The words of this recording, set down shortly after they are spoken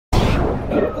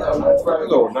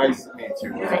Hello, nice to meet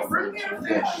you.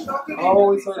 I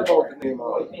always heard about the name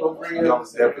of young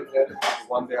Devyn.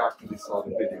 One day I actually saw the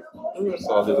video.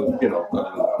 Saw a little,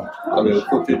 a little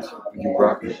footage with you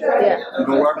rapping. Yeah. You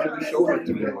know what actually showed it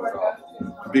to me was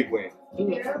Big Wayne.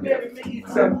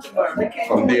 Then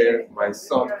from there, my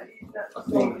son, I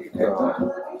think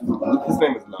his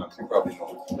name is Lance, you probably know.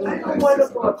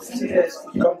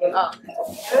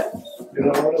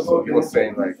 He was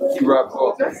saying like he raps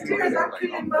also. He was saying like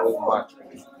I'm no match for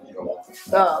this, you know.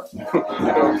 You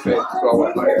know what I'm saying? So I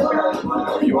was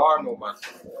like, you are no match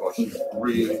because she's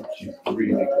really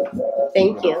good.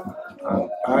 Thank you.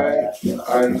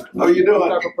 And how you doing?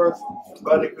 Type of person.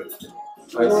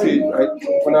 I see,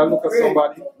 when I look at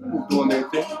somebody who's doing their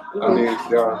thing and they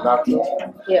are natural,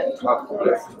 I have to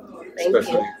bless them.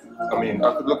 Especially, I mean, I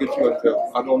could look at you and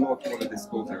tell, I don't know if you want to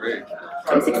disclose your age.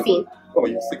 I'm 16. Oh,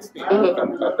 you're 16.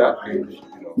 And at that age,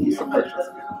 it's a precious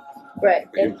gift. Right.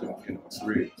 It's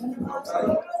real. You know what I'm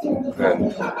saying?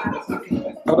 And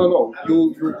I don't know,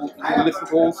 you listen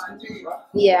to old school?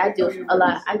 Yeah, I do a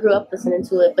lot. I grew up listening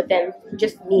to it, but then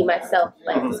just me myself,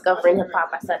 like discovering hip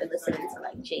hop, I started listening to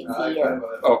like Jay-Z and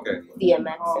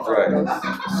DMX. Right.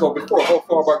 So before, how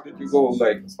far back did you go,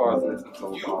 like as far as listening to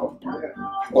old school?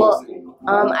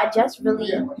 I just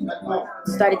really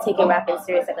started taking rapping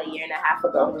serious like a year and a half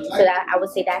ago. So that I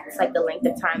would say that's like the length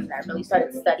of time that I really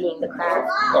started studying the craft.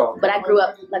 But I grew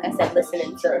up, like I said,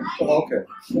 listening to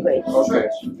great. Okay.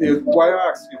 Why I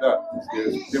asked you that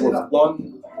is there was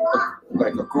one,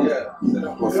 like a group,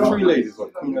 there was three ladies,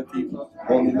 Queen Latifah,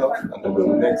 Only Love, and then the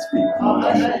next female, I'm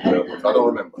not sure where it was, I don't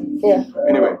remember. Yeah.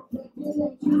 Anyway,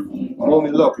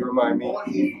 Only Love, you remind me,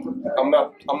 I'm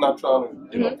not trying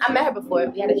to, I met her before,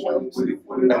 we had a show. And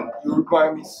you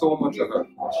remind me so much of her.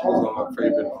 She was one of my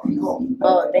favorite artists.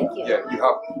 Oh, thank you. Yeah, you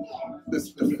have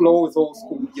the flow is old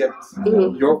school, yet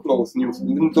your flow is new school.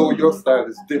 Even though your style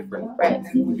is different, right?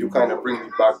 You kind of bring me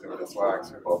back to it. That's why I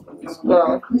asked you about that.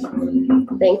 Well,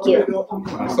 thank you.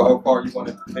 So how far you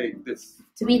wanted to take this?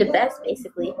 To be the best,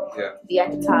 basically. Yeah. Be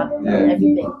at the top.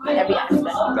 Everything, every aspect.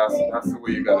 That's the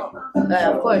way you gotta.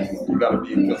 Of course. You gotta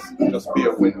be just be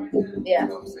a winner. Yeah. You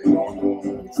know what I'm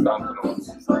saying? Stand for no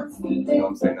reason. You know what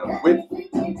I'm saying? And with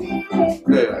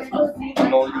I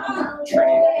know you do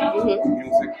training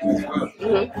music as well.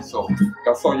 So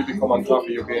that's how you become on top of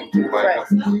your game too, by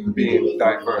just being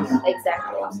diverse. Exactly.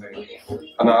 You know what I'm saying?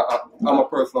 And I'm a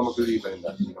person, I'm a believer in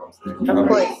that. You know what I'm saying? Of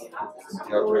course.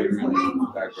 You have to be really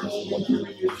diverse.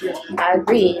 I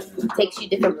agree. It takes you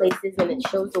different places and it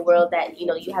shows the world that,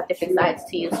 you have different sides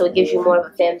to you, so it gives you more of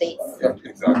a fan base. Yeah,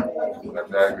 exactly.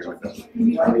 I agree with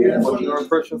that. But you're a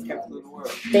precious gift to the world.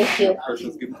 Thank you.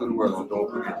 Precious gift to the world, and don't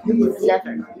forget.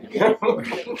 Never.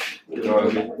 You know what I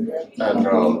mean?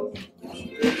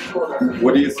 And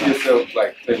what do you see yourself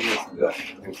like 10 years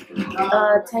from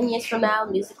now? 10 years from now,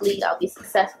 musically, I'll be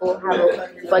successful, have a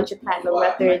bunch of platinum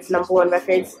records, #1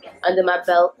 records under my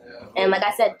belt. And like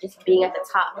I said, just being at the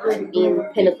top, being the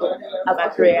pinnacle of my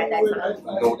career at that time.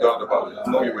 No doubt about it.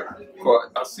 I know you will.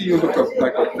 I see you look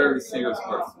like a very serious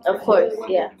person. Of course,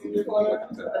 yeah.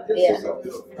 Yeah. So,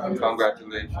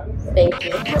 congratulations. Thank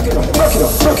you.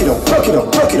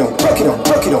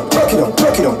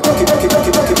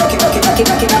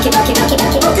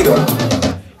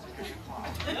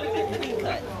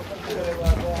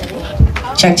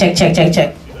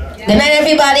 Check. Good night,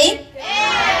 everybody.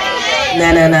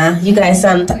 Nah. You guys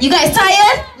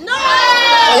tired? No.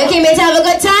 You came here to have a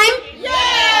good time?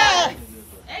 Yes.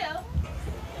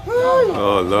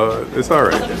 Oh Lord, it's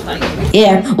alright.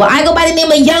 Yeah. Well, I go by the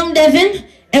name of Young Devyn,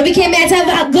 and we came here to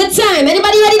have a good time.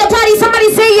 Anybody ready to party?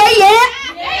 Somebody say yeah.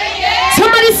 Yeah.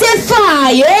 Somebody say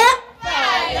fire.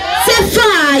 Say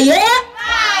fire.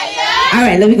 All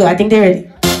right, let me go. I think they're ready.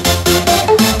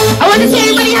 I want to see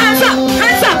everybody hands up.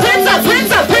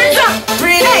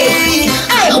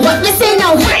 Hey, what me say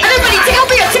now? Everybody take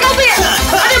over here.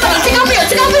 Everybody take over here.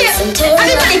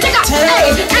 Everybody take up.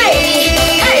 Hey,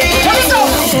 let me go.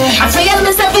 I tell you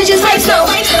myself it's just like so.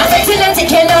 I'm texting and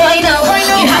taking now, I know.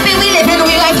 You happy we live in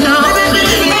real life now. I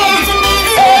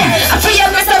tell you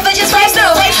myself it's just like so.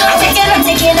 I'm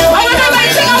taking now, I know. Everybody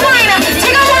take a wine. 1,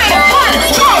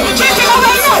 2, 3, take a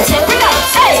wine now. Bring up,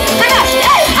 hey.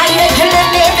 I'm making a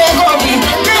name, they're going to be.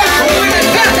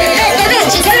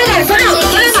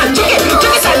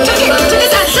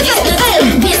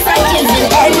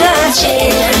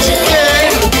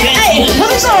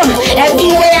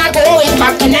 Everywhere I go, in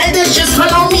Bacchanals just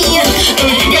follow me.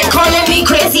 They're calling me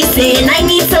crazy, saying I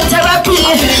need some therapy.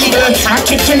 I'm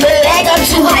kicking the leg up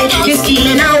too high. You're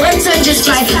stealing our rent and just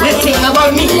try. We're thinking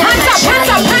about me. Hands up.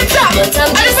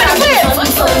 Everybody,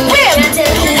 where?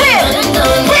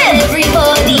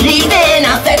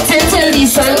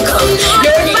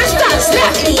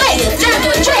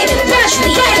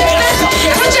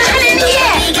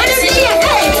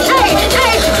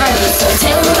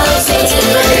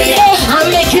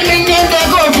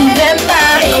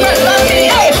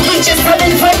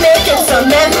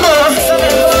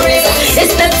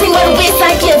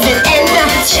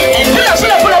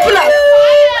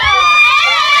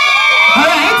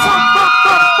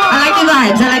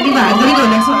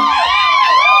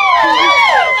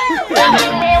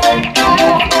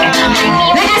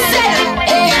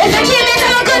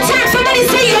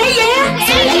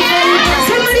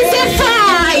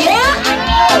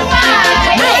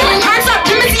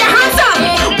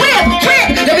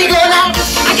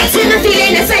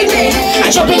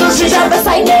 jump in the street right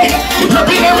beside me. You pop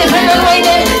in and we turn and wind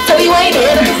it. So we wind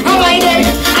it, rewind it.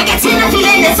 I got 10 of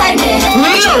feeling inside me.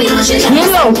 Real.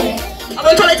 I'm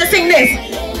gonna tell you to sing this.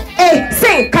 Hey,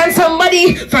 sing. Can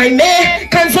somebody find me?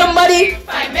 Can somebody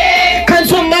find me? Can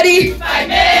somebody find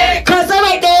me? Cause I'm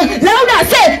right there. Louder,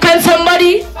 say. Can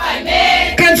somebody find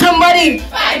me? Can somebody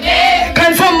find me?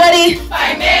 Can somebody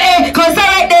find me? Hey, cause I'm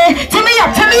right there. Turn me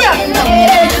up, turn me up.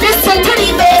 Hey, listen to the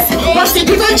bass. Watch the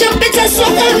people jump into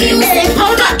song and music.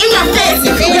 Powder in your face.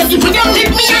 When you put up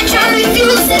with me, I can't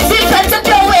refuse. Sit right up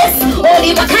your waist.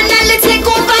 Only my canal take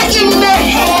over in me.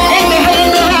 In me head,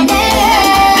 in me head.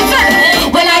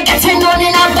 When I get in on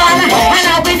in a van, and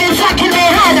I with it flack in my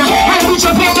hand, and we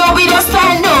jump in though we don't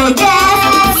stand no.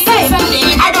 Yes,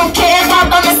 I don't care if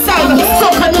I'm on the side. So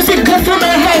come music good from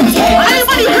my head.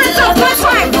 Everybody hands up, one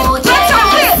time.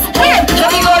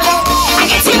 Let me go. I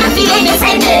get in and feel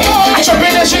inside me. I jump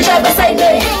in and she jump beside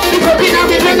me. We pop in and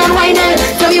we bend and whining.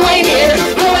 So we whining,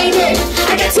 whining.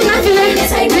 I get in and feel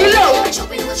inside me.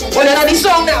 Well, another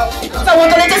song now. So I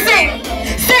want to let you sing.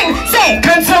 Sing.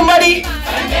 Can somebody?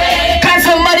 Can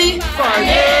somebody?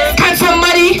 Can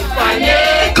somebody?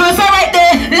 Cause I'm right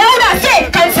there. Louder, say.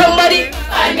 Can somebody?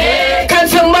 Can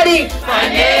somebody?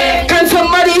 Can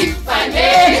somebody?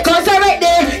 Cause I'm right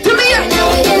there. To me,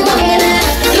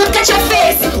 look at your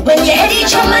face. When you edit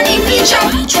your money feature,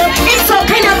 it's some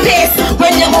kind of pace.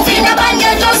 When you're moving up and you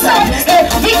don't stop.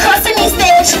 We crossing the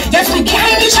stage. Yes, we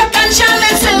behind the truck and jam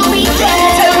until we dead.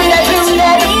 Till we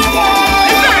dead.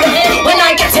 When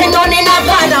I get in on in a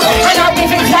van, and I'll be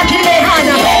flat in my hand,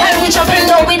 and we jumping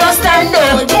no, we don't stand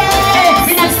up.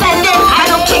 We not standing, I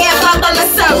don't care if I'm by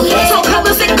myself. So come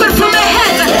and sing good from my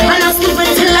head, and I'll sleep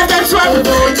until I dance one.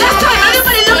 Last time,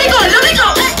 everybody, let me go.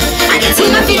 I get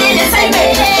in and feeling inside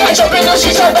me. I jump in, no, she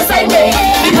jump beside me.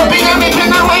 We popping and we turn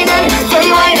and whining, so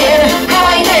we whining.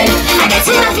 I get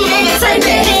in and feeling inside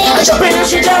me. I jump in, no,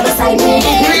 she jump beside me.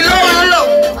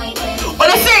 Reload. When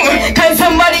I sing, can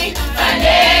somebody?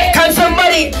 Can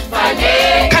somebody?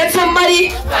 Can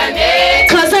somebody?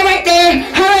 Cause I'm right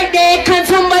there, can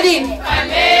somebody?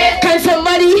 Can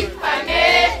somebody?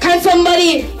 Can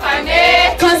somebody?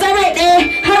 Cause I'm right there,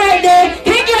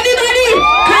 Hey, anybody?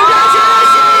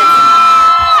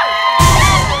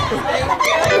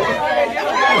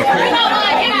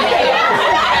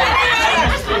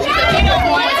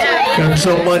 Can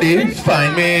somebody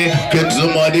find me? Can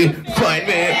somebody find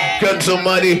me? Can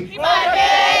somebody?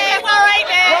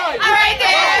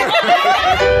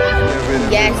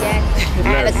 Yes, I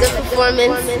had a good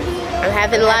performance. I'm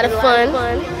having a lot of fun,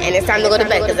 and it's time to go to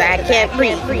bed because I can't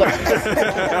breathe. Okay,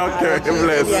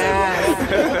 bless.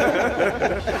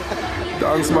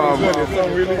 Thanks, Mom.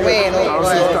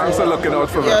 Thanks for looking out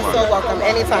for me. You're so welcome.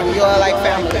 Anytime. You are like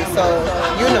family, so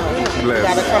you know. Bless. You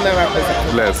gotta come and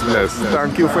represent. Bless.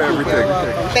 Thank you for everything.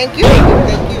 Thank you.